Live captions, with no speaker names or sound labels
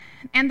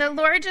And the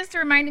Lord just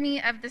reminded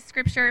me of the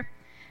scripture,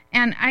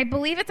 and I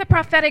believe it's a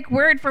prophetic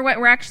word for what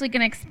we're actually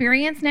going to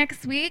experience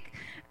next week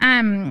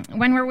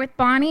when we're with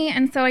Bonnie.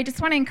 And so I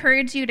just want to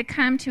encourage you to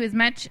come to as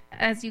much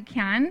as you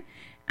can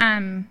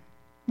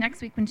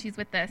next week when she's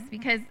with us,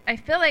 because I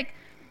feel like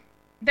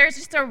there's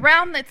just a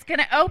realm that's going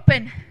to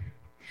open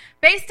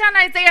based on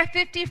Isaiah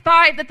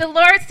 55, that the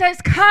Lord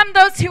says, come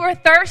those who are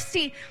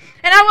thirsty,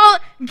 and I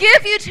will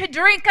give you to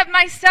drink of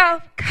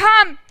myself.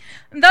 Come,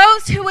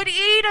 those who would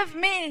eat of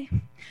me,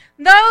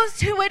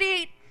 those who would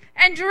eat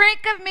and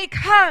drink of me,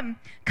 come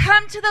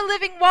to the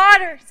living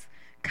waters.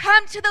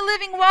 Come to the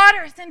living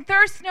waters and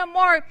thirst no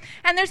more.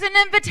 And there's an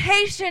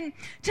invitation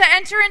to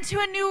enter into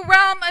a new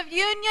realm of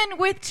union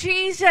with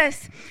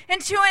Jesus,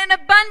 into an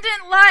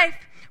abundant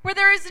life where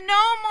there is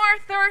no more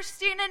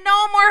thirsting and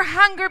no more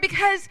hunger,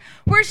 because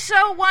we're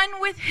so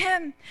one with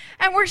him,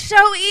 and we're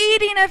so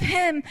eating of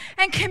him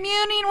and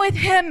communing with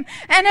him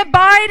and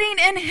abiding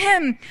in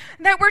him,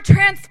 that we're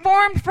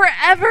transformed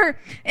forever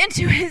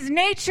into his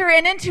nature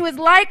and into his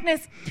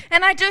likeness.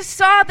 And I just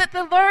saw that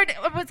the Lord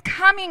was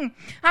coming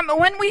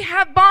when we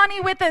have Bonnie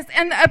with us,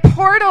 and a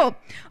portal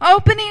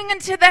opening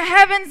into the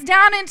heavens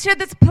down into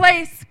this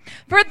place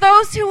for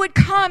those who would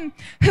come,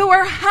 who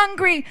are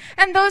hungry,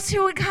 and those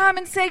who would come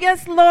and say,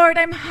 yes, Lord,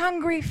 I'm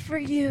hungry for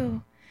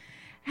you,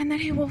 and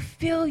that he will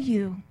fill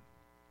you.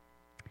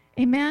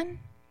 Amen.